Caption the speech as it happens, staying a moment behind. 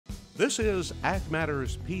This is Ag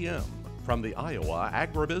Matters PM from the Iowa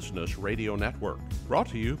Agribusiness Radio Network, brought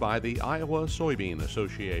to you by the Iowa Soybean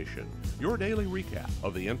Association, your daily recap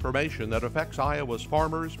of the information that affects Iowa's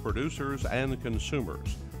farmers, producers, and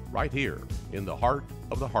consumers, right here in the heart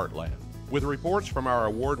of the heartland. With reports from our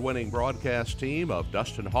award-winning broadcast team of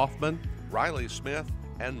Dustin Hoffman, Riley Smith,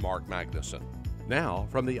 and Mark Magnuson. Now,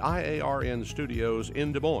 from the IARN studios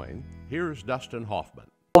in Des Moines, here's Dustin Hoffman.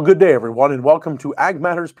 Well, good day, everyone, and welcome to Ag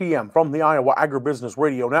Matters PM from the Iowa Agribusiness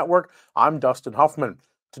Radio Network. I'm Dustin Hoffman.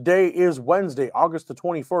 Today is Wednesday, August the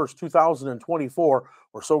 21st, 2024.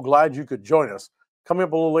 We're so glad you could join us. Coming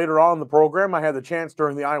up a little later on in the program, I had the chance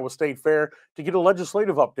during the Iowa State Fair to get a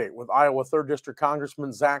legislative update with Iowa 3rd District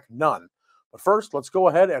Congressman Zach Nunn. But first, let's go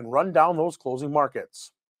ahead and run down those closing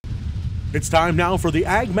markets. It's time now for the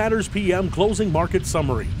Ag Matters PM Closing Market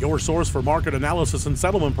Summary, your source for market analysis and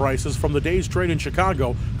settlement prices from the day's trade in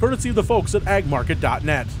Chicago, courtesy of the folks at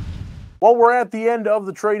agmarket.net. Well, we're at the end of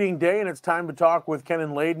the trading day, and it's time to talk with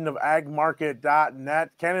Kenan Laden of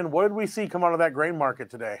agmarket.net. Kenan, what did we see come out of that grain market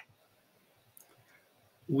today?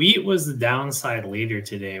 Wheat was the downside leader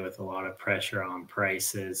today with a lot of pressure on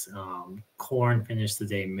prices. Corn finished the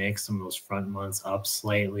day mixed. Some of those front months up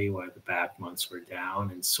slightly while the back months were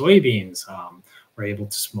down. And soybeans were able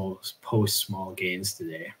to post small gains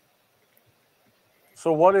today.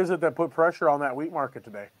 So what is it that put pressure on that wheat market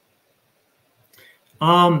today?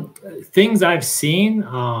 Things I've seen,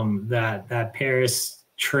 that Paris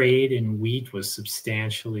trade in wheat was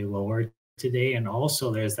substantially lower today, and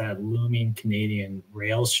also there's that looming Canadian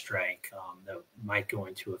rail strike that might go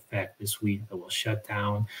into effect this week that will shut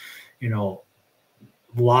down, a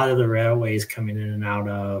lot of the railways coming in and out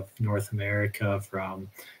of North America from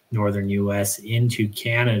northern US into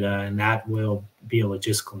Canada, and that will be a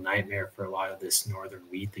logistical nightmare for a lot of this northern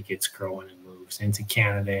wheat that gets growing and moves into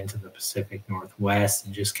Canada, into the Pacific Northwest,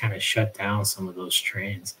 and just kind of shut down some of those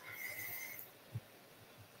trains.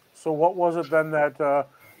 So what was it then that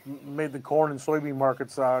made the corn and soybean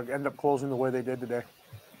markets end up closing the way they did today?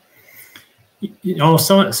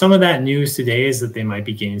 Some of that news today is that they might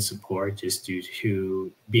be gaining support just due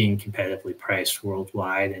to being competitively priced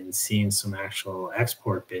worldwide and seeing some actual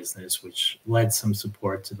export business, which led some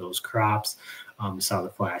support to those crops. We saw the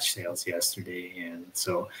flash sales yesterday, and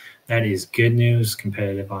so that is good news,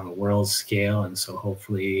 competitive on a world scale. And so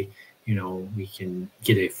hopefully, we can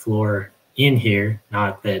get a floor in here.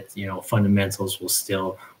 Not that, fundamentals will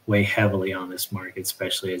still weigh heavily on this market,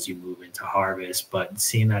 especially as you move into harvest, but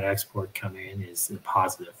seeing that export come in is a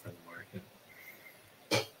positive for the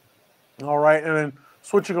market. All right, and then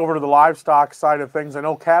switching over to the livestock side of things, I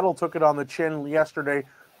know cattle took it on the chin yesterday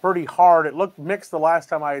pretty hard. It looked mixed the last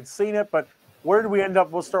time I had seen it, but where did we end up?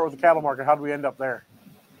 We'll start with the cattle market. How did we end up there?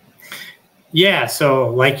 Yeah, so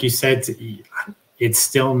like you said, it's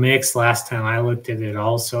still mixed. Last time I looked at it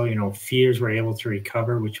also, feeders were able to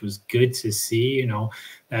recover, which was good to see.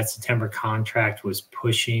 That September contract was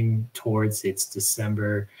pushing towards its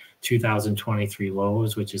December 2023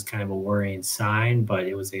 lows, which is kind of a worrying sign, but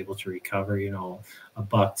it was able to recover, a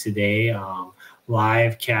buck today.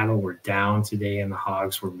 Live cattle were down today, and the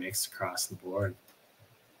hogs were mixed across the board.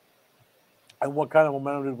 And what kind of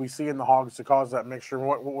momentum did we see in the hogs to cause that mixture?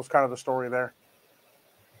 What was kind of the story there?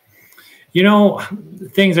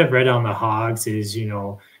 Things I've read on the hogs is,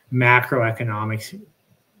 macroeconomic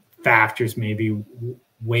factors may be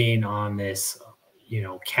weighing on this,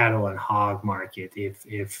 cattle and hog market.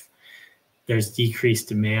 If there's decreased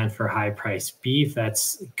demand for high-priced beef,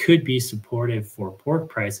 could be supportive for pork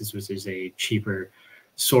prices, which is a cheaper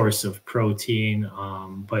source of protein.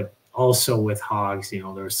 But also with hogs,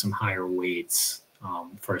 there's some higher weights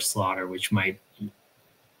for slaughter, which might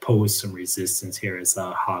pose some resistance here as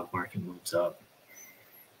the hog market moves up.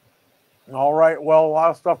 All right. Well, a lot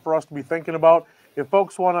of stuff for us to be thinking about. If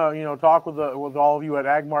folks want to, talk with all of you at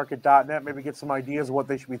agmarket.net, maybe get some ideas of what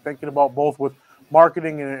they should be thinking about, both with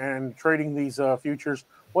marketing and trading these futures,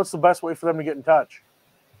 what's the best way for them to get in touch?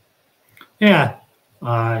 Yeah.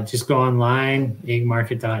 Just go online,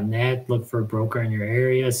 agmarket.net, look for a broker in your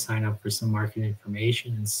area, sign up for some market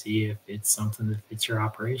information, and see if it's something that fits your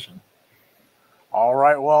operation. All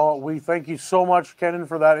right. Well, we thank you so much, Kenan,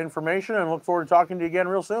 for that information, and look forward to talking to you again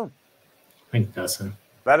real soon. Thank you, Dustin.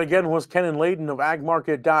 That again was Kenan Laden of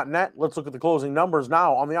agmarket.net. Let's look at the closing numbers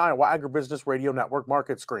now on the Iowa Agribusiness Radio Network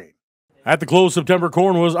market screen. At the close, September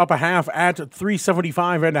corn was up a half at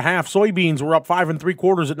 $3.75 and a half. Soybeans were up 5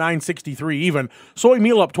 3/4 at $9.63 even. Soy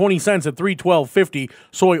meal up 20 cents at $3.1250.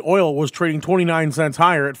 Soy oil was trading 29 cents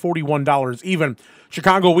higher at $41 even.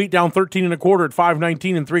 Chicago wheat down 13 1/4 at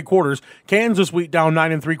 $5.19 3/4. Kansas wheat down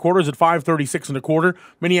 9 3/4 at $5.36 1/4.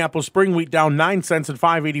 Minneapolis spring wheat down 9 cents at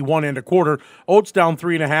 $5.81 1/4. Oats down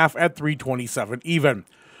 3 1/2 at $3.27 even.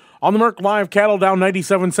 On the Merc Live, cattle down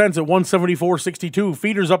 97 cents at $174.62.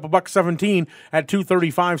 Feeders up $1.17 at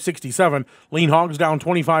 $235.67. Lean hogs down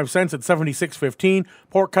 25 cents at $76.15.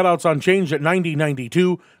 Pork cutouts unchanged at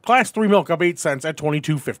 $90.92. Class 3 milk up 8 cents at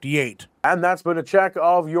 $22.58. And that's been a check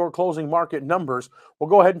of your closing market numbers.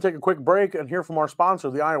 We'll go ahead and take a quick break and hear from our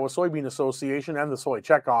sponsor, the Iowa Soybean Association and the Soy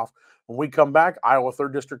Checkoff. When we come back, Iowa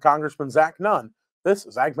 3rd District Congressman Zach Nunn. This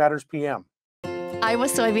is Ag Matters PM. Iowa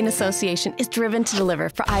Soybean Association is driven to deliver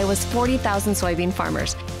for Iowa's 40,000 soybean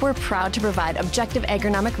farmers. We're proud to provide objective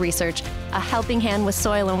agronomic research, a helping hand with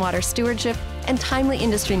soil and water stewardship, and timely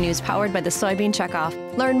industry news powered by the Soybean Checkoff.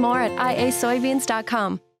 Learn more at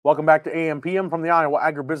iasoybeans.com. Welcome back to AMPM from the Iowa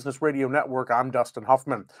Agribusiness Radio Network. I'm Dustin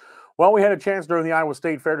Huffman. Well, we had a chance during the Iowa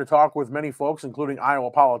State Fair to talk with many folks, including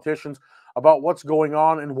Iowa politicians, about what's going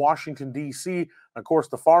on in Washington, D.C. Of course,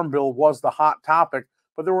 the Farm Bill was the hot topic,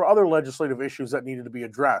 but there were other legislative issues that needed to be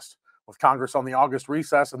addressed. With Congress on the August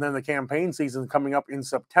recess and then the campaign season coming up in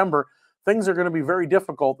September, things are going to be very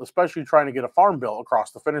difficult, especially trying to get a farm bill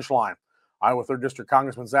across the finish line. Iowa 3rd District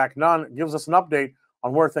Congressman Zach Nunn gives us an update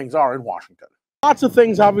on where things are in Washington. Lots of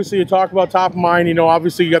things, obviously, you talk about top of mind. You know,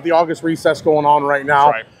 obviously, you got the August recess going on right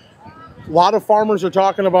now. That's right. A lot of farmers are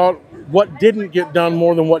talking about what didn't get done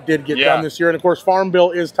more than what did get done this year. And, of course, Farm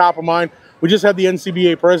Bill is top of mind. We just had the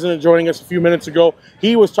NCBA president joining us a few minutes ago.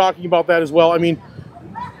 He was talking about that as well. I mean,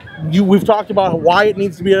 we've talked about why it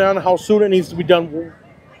needs to be done, how soon it needs to be done.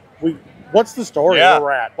 What's the story where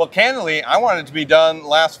we're at? Well, candidly, I wanted it to be done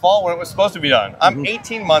last fall when it was supposed to be done. I'm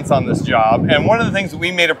 18 months on this job, and one of the things that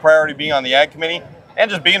we made a priority being on the Ag Committee and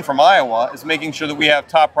just being from Iowa is making sure that we have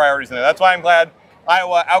top priorities in there. That's why I'm glad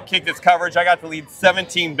Iowa outkicked its coverage. I got to lead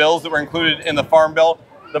 17 bills that were included in the Farm Bill.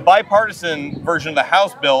 The bipartisan version of the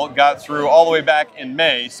House bill got through all the way back in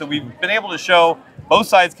May, so we've been able to show both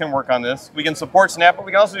sides can work on this. We can support SNAP, but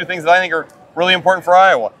we can also do things that I think are really important for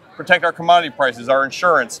Iowa. Protect our commodity prices, our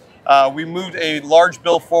insurance. We moved a large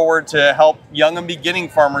bill forward to help young and beginning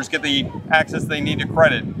farmers get the access they need to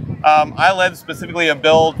credit. I led specifically a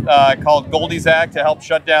bill called Goldie's Act to help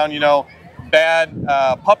shut down, bad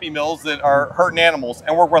puppy mills that are hurting animals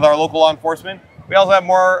and work with our local law enforcement. We also have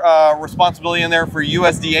more responsibility in there for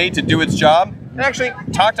USDA to do its job and actually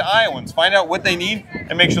talk to Iowans, find out what they need,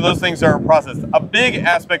 and make sure those things are processed. A big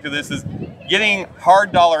aspect of this is getting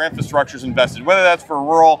hard dollar infrastructures invested, whether that's for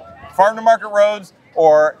rural farm-to-market roads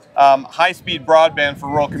or high-speed broadband for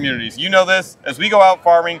rural communities. You know this, as we go out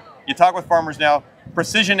farming, you talk with farmers now,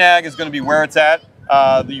 precision ag is going to be where it's at.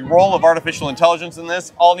 The role of artificial intelligence in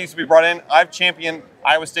this all needs to be brought in. I've championed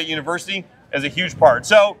Iowa State University as a huge part.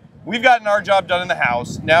 So we've gotten our job done in the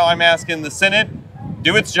House. Now I'm asking the Senate,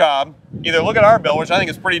 do its job, either look at our bill, which I think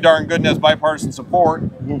is pretty darn good and has bipartisan support,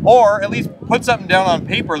 or at least put something down on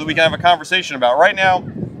paper that we can have a conversation about. Right now,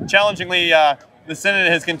 challengingly, the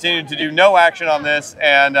Senate has continued to do no action on this,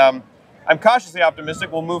 and I'm cautiously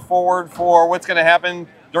optimistic we'll move forward for what's going to happen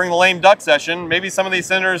during the lame duck session. Maybe some of these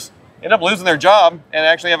senators end up losing their job and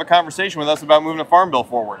actually have a conversation with us about moving a farm bill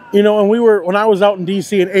forward. And when I was out in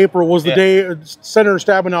D.C. in April was the day Senator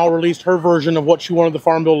Stabenow released her version of what she wanted the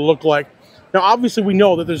farm bill to look like. Now, obviously, we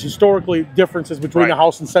know that there's historically differences between the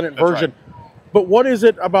House and Senate version. But what is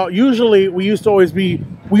it about? Usually, we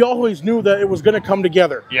always knew that it was going to come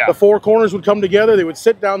together. The four corners would come together. They would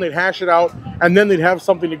sit down, they'd hash it out, and then they'd have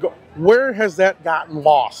something to go. Where has that gotten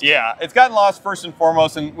lost? Yeah, it's gotten lost first and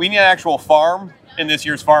foremost, and we need an actual farm in this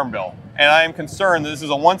year's Farm Bill. And I am concerned that this is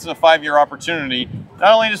a once-in-a-5-year opportunity,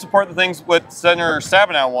 not only to support the things what Senator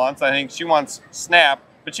Stabenow wants. I think she wants SNAP,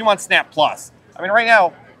 but she wants SNAP Plus. I mean, right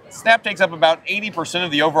now, SNAP takes up about 80%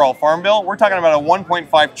 of the overall Farm Bill. We're talking about a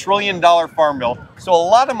 $1.5 trillion Farm Bill. So a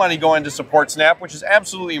lot of money going to support SNAP, which is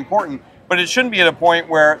absolutely important, but it shouldn't be at a point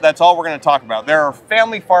where that's all we're going to talk about. There are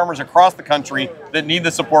family farmers across the country that need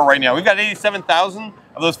the support right now. We've got 87,000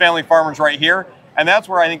 of those family farmers right here, and that's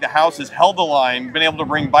where I think the House has held the line, been able to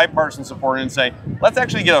bring bipartisan support in and say, let's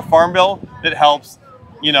actually get a Farm Bill that helps,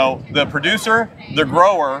 the producer, the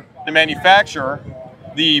grower, the manufacturer,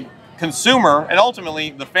 the consumer, and ultimately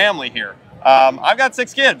the family here. I've got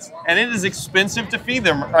 6 kids, and it is expensive to feed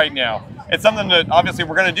them right now. It's something that obviously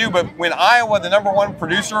we're going to do, but when Iowa, the #1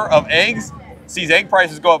 producer of eggs, sees egg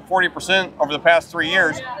prices go up 40% over the past 3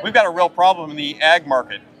 years, we've got a real problem in the ag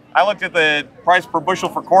market. I looked at the price per bushel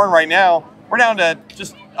for corn right now. We're down to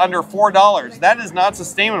just under $4. That is not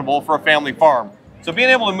sustainable for a family farm. So being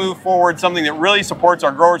able to move forward something that really supports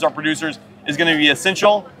our growers, our producers, is going to be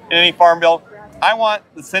essential in any farm bill. I want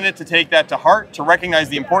the Senate to take that to heart, to recognize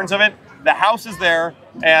the importance of it. The House is there,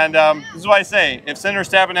 and this is why I say, if Senator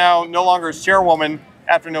Stabenow no longer is chairwoman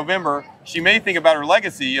after November, she may think about her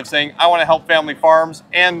legacy of saying, I want to help family farms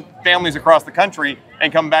and families across the country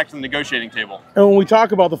and come back to the negotiating table. And when we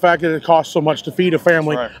talk about the fact that it costs so much to feed a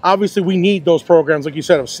family, right, obviously we need those programs, like you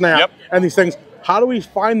said, of SNAP and these things. How do we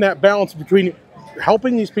find that balance between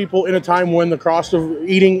helping these people in a time when the cost of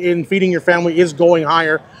eating and feeding your family is going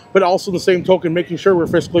higher, but also in the same token, making sure we're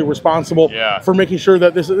fiscally responsible for making sure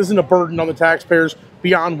that this isn't a burden on the taxpayers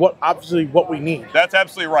beyond what we need. That's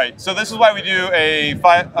absolutely right. So this is why we do a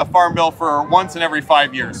farm bill for once in every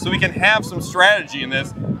 5 years. So we can have some strategy in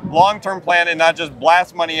this long-term plan and not just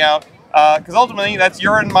blast money out, because ultimately that's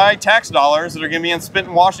your and my tax dollars that are going to be spent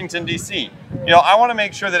in Washington, D.C. You know, I want to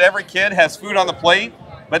make sure that every kid has food on the plate.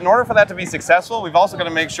 But in order for that to be successful, we've also got to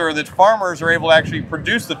make sure that farmers are able to actually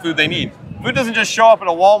produce the food they need. Food doesn't just show up at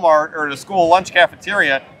a Walmart or at a school lunch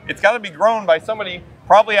cafeteria. It's got to be grown by somebody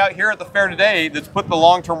probably out here at the fair today that's put the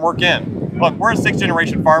long-term work in. Look, we're a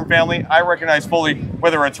 6th-generation farm family. I recognize fully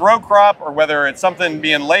whether it's row crop or whether it's something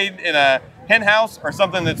being laid in a hen house or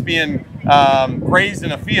something that's being grazed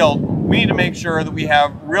in a field, we need to make sure that we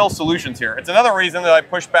have real solutions here. It's another reason that I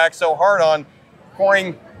push back so hard on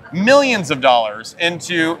pouring millions of dollars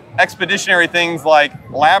into expeditionary things like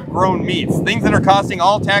lab-grown meats, things that are costing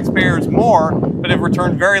all taxpayers more, but have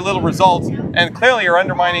returned very little results, and clearly are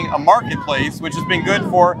undermining a marketplace, which has been good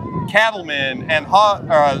for cattlemen and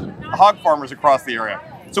hog farmers across the area.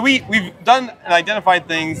 So we've done and identified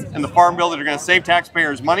things in the farm bill that are going to save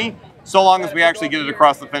taxpayers money, so long as we actually get it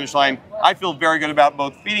across the finish line. I feel very good about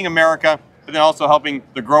both feeding America, but then also helping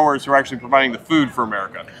the growers who are actually providing the food for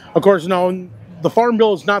America. Of course, now, the farm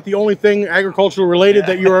bill is not the only thing agricultural related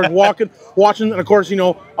that you're watching. And of course, you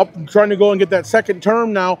know, trying to go and get that second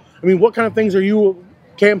term now. I mean, what kind of things are you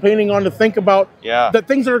campaigning on to think about? That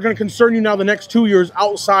things that are going to concern you now the next 2 years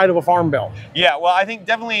outside of a farm bill? Yeah, well, I think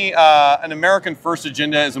definitely an American first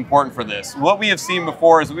agenda is important for this. What we have seen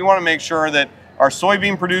before is that we want to make sure that our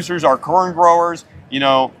soybean producers, our corn growers, you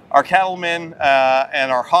know, our cattlemen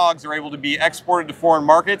and our hogs are able to be exported to foreign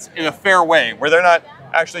markets in a fair way, where they're not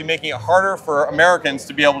actually making it harder for Americans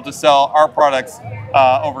to be able to sell our products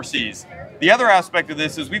overseas. The other aspect of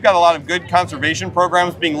this is we've got a lot of good conservation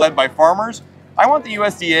programs being led by farmers. I want the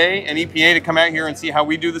USDA and EPA to come out here and see how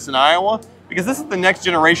we do this in Iowa, because this is the next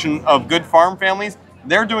generation of good farm families.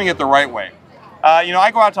 They're doing it the right way. You know,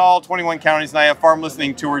 I go out to all 21 counties and I have farm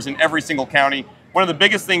listening tours in every single county. One of the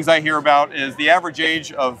biggest things I hear about is the average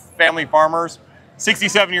age of family farmers,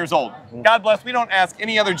 67 years old. God bless, we don't ask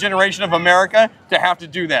any other generation of America to have to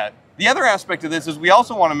do that. The other aspect of this is we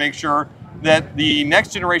also want to make sure that the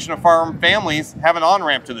next generation of farm families have an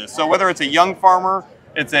on-ramp to this. So whether it's a young farmer,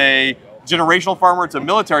 it's a generational farmer, it's a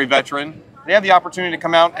military veteran, they have the opportunity to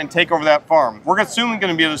come out and take over that farm. We're soon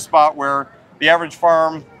going to be at a spot where the average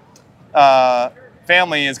farm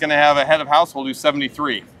family is going to have a head of household who's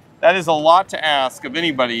 73. That is a lot to ask of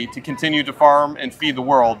anybody to continue to farm and feed the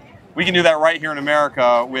world. We can do that right here in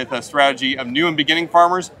America with a strategy of new and beginning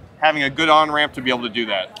farmers having a good on-ramp to be able to do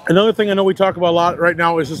that. Another thing I know we talk about a lot right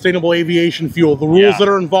now is sustainable aviation fuel, the rules that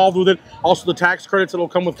are involved with it, also the tax credits that will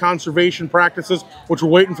come with conservation practices, which we're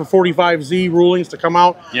waiting for 45Z rulings to come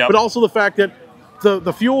out, but also the fact that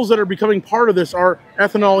the fuels that are becoming part of this are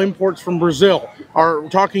ethanol imports from Brazil, we're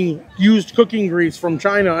talking used cooking grease from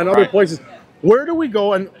China and other places. Where do we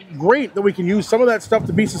go? And great that we can use some of that stuff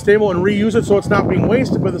to be sustainable and reuse it so it's not being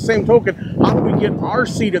wasted. But at the same token, how do we get our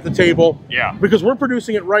seat at the table? Because we're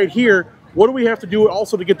producing it right here. What do we have to do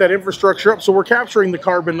also to get that infrastructure up so we're capturing the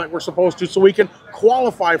carbon like we're supposed to so we can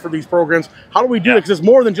qualify for these programs? How do we do it? Because it's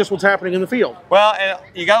more than just what's happening in the field. Well, and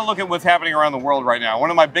you got to look at what's happening around the world right now.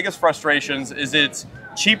 One of my biggest frustrations is it's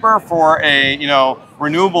cheaper for a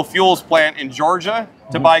renewable fuels plant in Georgia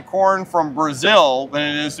to buy corn from Brazil than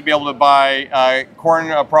it is to be able to buy corn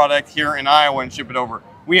product here in Iowa and ship it over.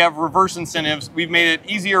 We have reverse incentives. We've made it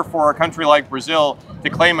easier for a country like Brazil to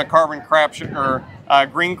claim a carbon capture or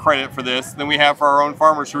green credit for this than we have for our own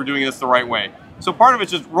farmers who are doing this the right way. So part of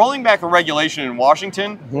it's just rolling back the regulation in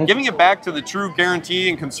Washington, giving it back to the true guarantee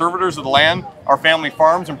and conservators of the land, our family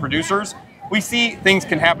farms and producers. We see things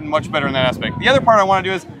can happen much better in that aspect. The other part I want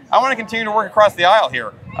to do is I want to continue to work across the aisle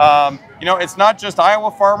here. You know, it's not just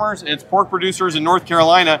Iowa farmers, it's pork producers in North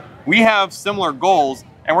Carolina. We have similar goals,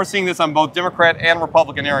 and we're seeing this on both Democrat and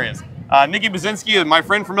Republican areas. Nikki Baczynski, my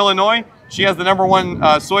friend from Illinois, she has the #1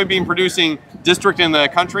 soybean producing district in the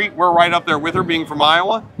country. We're right up there with her, being from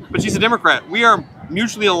Iowa, but she's a Democrat. We are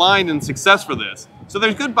mutually aligned in success for this. So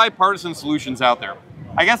there's good bipartisan solutions out there.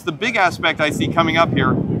 I guess the big aspect I see coming up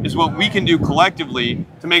here is what we can do collectively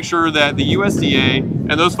to make sure that the USDA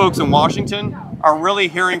and those folks in Washington are really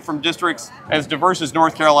hearing from districts as diverse as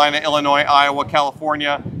North Carolina, Illinois, Iowa,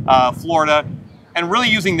 California, Florida, and really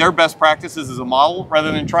using their best practices as a model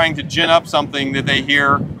rather than trying to gin up something that they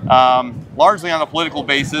hear largely on a political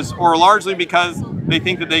basis or largely because they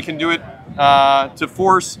think that they can do it to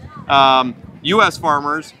force U.S.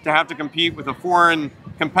 farmers to have to compete with a foreign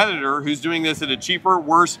competitor who's doing this at a cheaper,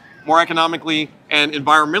 worse, more economically and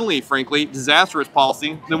environmentally, frankly, disastrous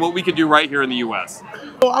policy than what we could do right here in the U.S.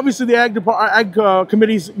 Well, obviously, the ag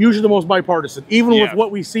committee is usually the most bipartisan, even with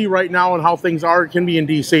what we see right now and how things can be in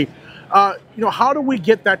D.C. How do we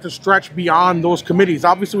get that to stretch beyond those committees?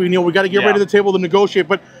 Obviously, we got to get ready to the table to negotiate,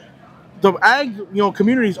 but the ag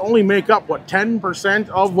communities only make up what 10%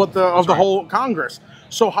 of what the whole Congress.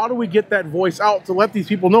 So how do we get that voice out to let these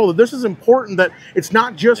people know that this is important, that it's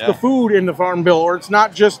not just the food in the Farm Bill, or it's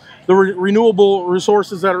not just the renewable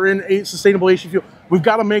resources that are in a sustainable aviation fuel. We've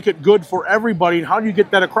got to make it good for everybody. And how do you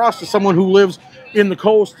get that across to someone who lives in the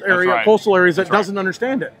coastal areas that doesn't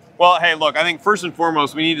understand it? Well, hey, look, I think first and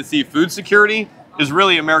foremost, we need to see food security is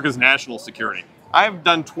really America's national security. I've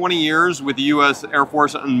done 20 years with the U.S. Air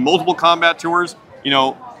Force on multiple combat tours.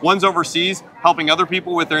 One's overseas, helping other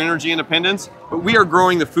people with their energy independence, but we are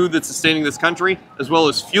growing the food that's sustaining this country, as well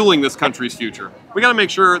as fueling this country's future. We gotta make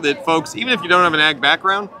sure that folks, even if you don't have an ag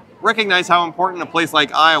background, recognize how important a place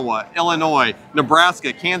like Iowa, Illinois,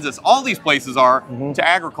 Nebraska, Kansas, all these places are to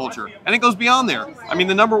agriculture. And it goes beyond there. I mean,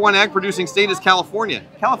 the #1 ag producing state is California.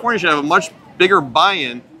 California should have a much bigger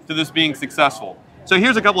buy-in to this being successful. So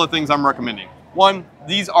here's a couple of things I'm recommending. One,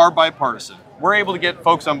 these are bipartisan. We're able to get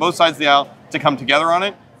folks on both sides of the aisle to come together on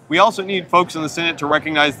it. We also need folks in the Senate to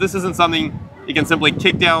recognize this isn't something you can simply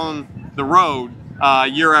kick down the road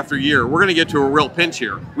year after year. We're going to get to a real pinch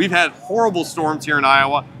here. We've had horrible storms here in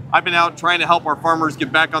Iowa. I've been out trying to help our farmers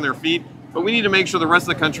get back on their feet, but we need to make sure the rest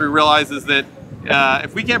of the country realizes that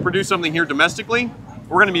if we can't produce something here domestically,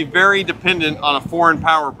 we're going to be very dependent on a foreign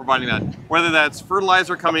power providing that. Whether that's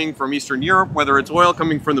fertilizer coming from Eastern Europe, whether it's oil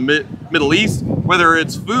coming from the Middle East, whether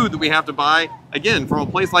it's food that we have to buy, again, from a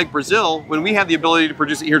place like Brazil, when we have the ability to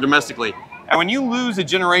produce it here domestically. And when you lose a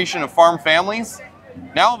generation of farm families,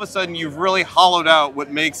 now all of a sudden you've really hollowed out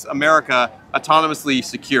what makes America autonomously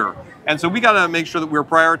secure. And so we got to make sure that we're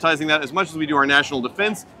prioritizing that as much as we do our national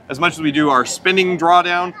defense, as much as we do our spending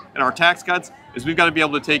drawdown and our tax cuts, is we've got to be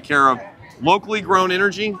able to take care of locally grown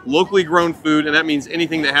energy, locally grown food, and that means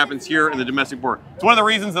anything that happens here in the domestic border. It's one of the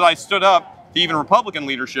reasons that I stood up to even Republican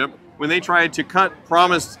leadership when they tried to cut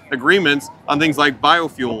promised agreements on things like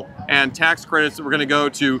biofuel and tax credits that were going to go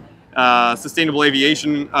to sustainable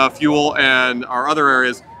aviation fuel and our other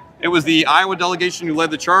areas. It was the Iowa delegation who led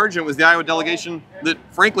the charge, and it was the Iowa delegation that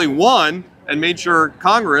frankly won and made sure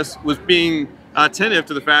Congress was being attentive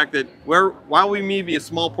to the fact that while we may be a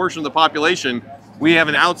small portion of the population, we have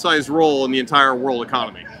an outsized role in the entire world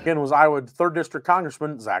economy. Again, was Iowa 3rd District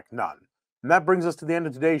Congressman Zach Nunn. And that brings us to the end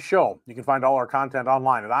of today's show. You can find all our content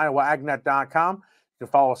online at iowaagnet.com. You can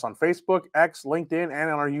follow us on Facebook, X, LinkedIn,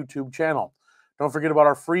 and on our YouTube channel. Don't forget about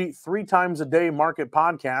our free 3 times a day market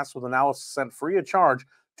podcast with analysis sent free of charge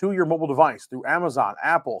to your mobile device through Amazon,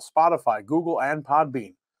 Apple, Spotify, Google, and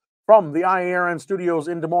Podbean. From the IARN studios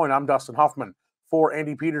in Des Moines, I'm Dustin Huffman. For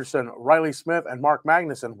Andy Peterson, Riley Smith, and Mark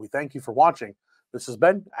Magnuson, we thank you for watching. This has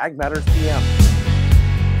been Ag Matters PM.